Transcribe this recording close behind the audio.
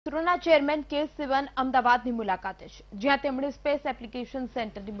ઇસરોના ચેરમેન કે સિવન અમદાવાદની મુલાકાતે છે, જ્યાં તેમણે સ્પેસ એપ્લિકેશન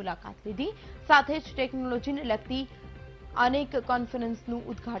સેન્ટરની મુલાકાત લીધી, સાથે જ ટેકનોલોજીને લગતી અનેક કોન્ફરન્સનું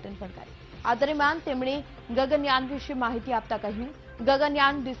ઉદ્ઘાટન પણ કર્યું. આ દરમિયાન તેમણે ગગનયાન વિશે માહિતી આપતા કહ્યું,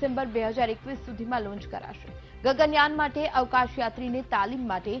 ગગનયાન ડિસેમ્બર 2021 સુધીમાં લોન્ચ કરાશે. ગગનયાન માટે અવકાશયાત્રીને તાલીમ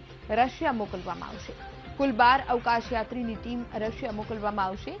માટે રશિયા મોકલવામાં આવશે. કુલ 12 અવકાશયાત્રીની ટીમ રશિયા મોકલવામાં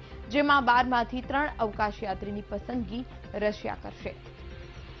આવશે, જેમાં 12માંથી 3 અવકાશયાત્રીની પસંદગી રશિયા કરશે.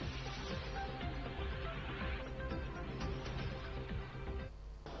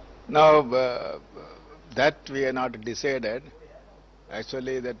 Now, that we are not decided.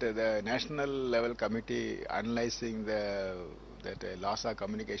 Actually, that the national level committee analyzing that loss of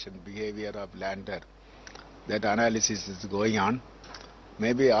communication behavior of lander, that analysis is going on.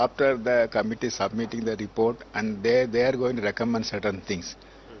 Maybe after the committee submitting the report, and they are going to recommend certain things.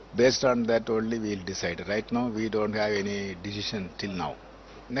 Based on that only we will decide. Right now we don't have any decision till now.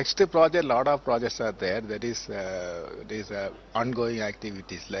 Next project, lot of projects are there. That is ongoing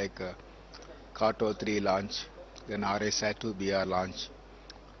activities like CARTO 3 launch, then RSAT 2BR launch,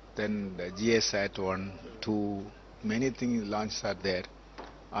 then the GSAT 1, 2, many things launches are there.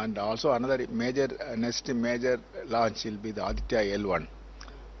 And also another major, next major launch will be the Aditya L1.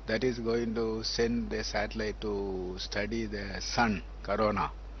 That is going to send a satellite to study the sun,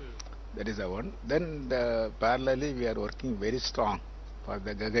 corona. That is the one. Then parallelly we are working very strong for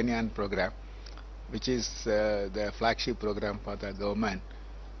the Gaganyaan program, which is the flagship program for the government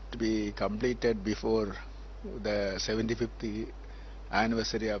to be completed before the 75th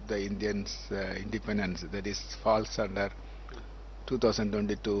anniversary of the Indians' independence. That is falls under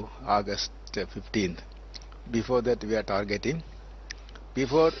 2022 August 15th. Before that we are targeting.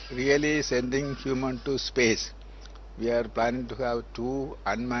 Before really sending human to space, we are planning to have 2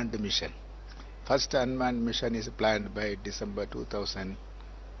 unmanned missions. First unmanned mission is planned by December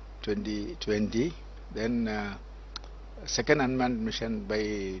 2020. Then second unmanned mission by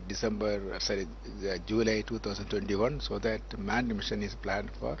July 2021. So that manned mission is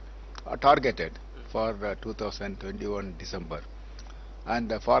planned for targeted for 2021 December. And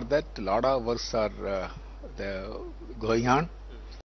for that, lot of works are going on.